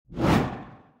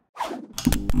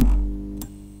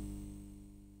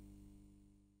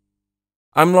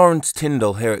I'm Laurence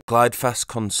Tindall here at GlideFast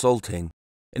Consulting,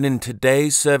 and in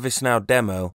today's ServiceNow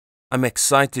demo, I'm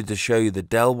excited to show you the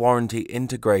Dell warranty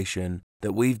integration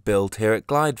that we've built here at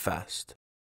GlideFast.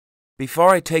 Before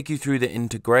I take you through the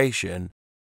integration,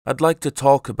 I'd like to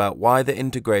talk about why the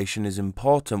integration is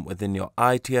important within your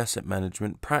IT asset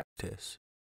management practice,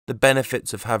 the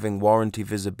benefits of having warranty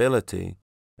visibility,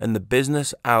 and the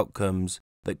business outcomes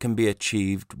that can be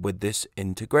achieved with this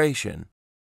integration.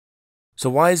 So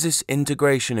why is this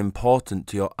integration important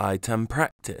to your ITAM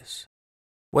practice?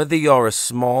 Whether you're a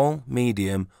small,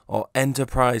 medium, or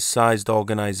enterprise-sized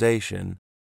organization,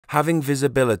 having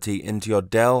visibility into your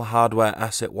Dell hardware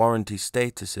asset warranty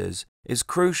statuses is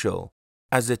crucial,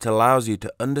 as it allows you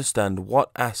to understand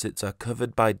what assets are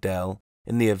covered by Dell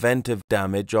in the event of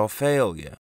damage or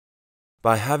failure.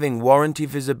 By having warranty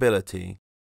visibility,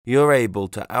 you're able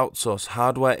to outsource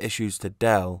hardware issues to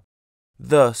Dell,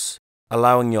 thus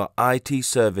allowing your IT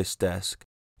service desk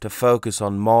to focus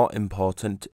on more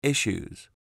important issues.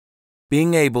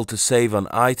 Being able to save on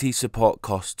IT support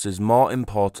costs is more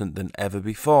important than ever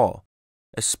before,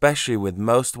 especially with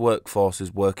most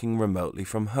workforces working remotely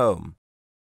from home.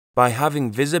 By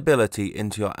having visibility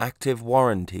into your active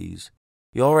warranties,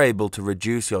 you're able to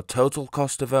reduce your total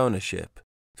cost of ownership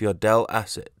for your Dell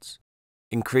assets,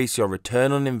 increase your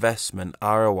return on investment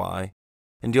ROI,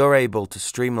 and you're able to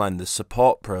streamline the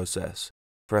support process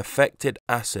for affected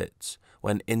assets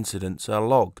when incidents are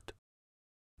logged.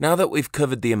 Now that we've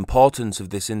covered the importance of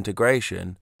this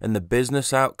integration and the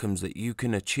business outcomes that you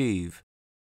can achieve,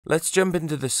 let's jump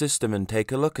into the system and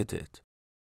take a look at it.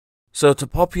 So to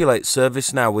populate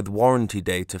ServiceNow with warranty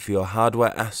data for your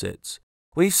hardware assets,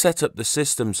 we've set up the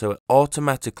system so it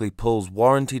automatically pulls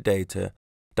warranty data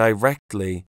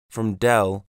directly from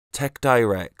Dell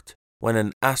TechDirect when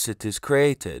an asset is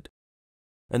created.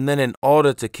 And then in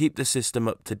order to keep the system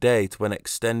up to date when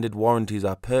extended warranties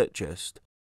are purchased,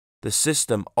 the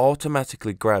system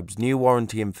automatically grabs new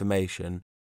warranty information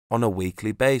on a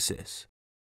weekly basis.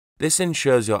 This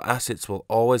ensures your assets will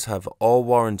always have all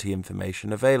warranty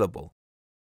information available.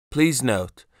 Please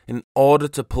note, in order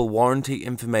to pull warranty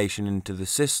information into the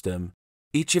system,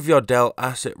 each of your Dell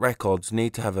asset records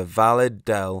need to have a valid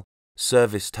Dell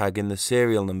service tag in the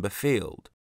serial number field.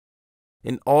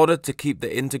 In order to keep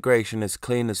the integration as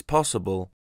clean as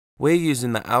possible, we're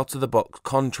using the out-of-the-box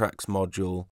contracts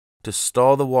module to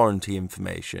store the warranty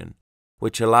information,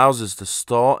 which allows us to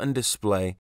store and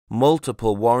display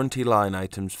multiple warranty line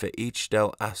items for each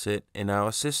Dell asset in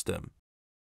our system.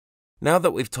 Now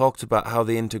that we've talked about how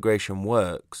the integration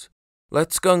works,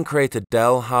 let's go and create a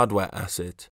Dell hardware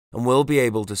asset, and we'll be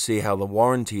able to see how the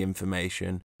warranty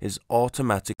information is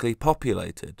automatically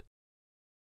populated.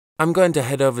 I'm going to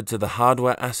head over to the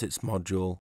Hardware Assets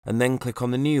module and then click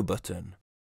on the New button.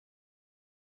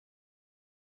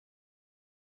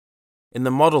 In the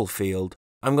Model field,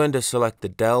 I'm going to select the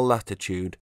Dell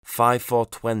Latitude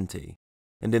 5420,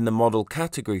 and in the Model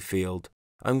Category field,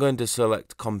 I'm going to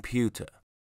select Computer.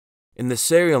 In the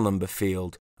Serial Number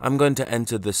field, I'm going to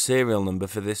enter the serial number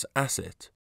for this asset.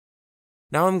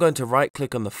 Now I'm going to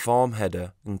right-click on the form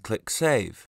header and click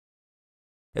Save.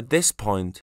 At this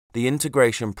point, the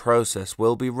integration process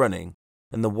will be running,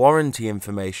 and the warranty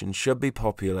information should be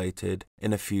populated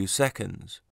in a few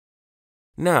seconds.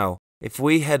 Now, if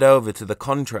we head over to the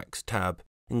Contracts tab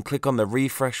and click on the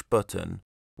Refresh button,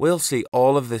 we'll see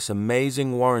all of this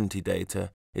amazing warranty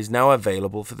data is now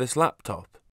available for this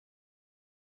laptop.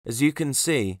 As you can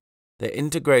see, the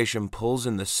integration pulls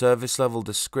in the service level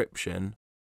description,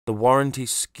 the warranty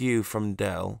SKU from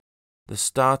Dell, the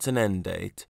start and end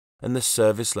date, and the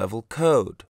service level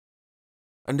code.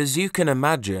 And as you can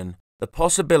imagine, the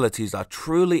possibilities are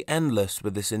truly endless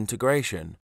with this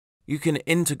integration. You can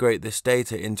integrate this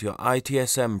data into your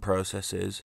ITSM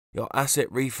processes, your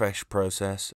asset refresh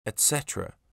process,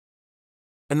 etc.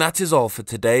 And that is all for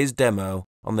today's demo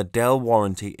on the Dell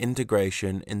warranty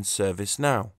integration in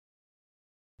ServiceNow.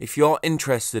 If you're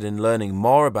interested in learning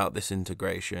more about this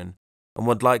integration and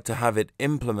would like to have it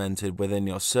implemented within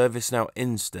your ServiceNow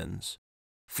instance,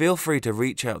 feel free to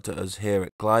reach out to us here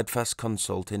at GlideFast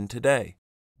Consulting today.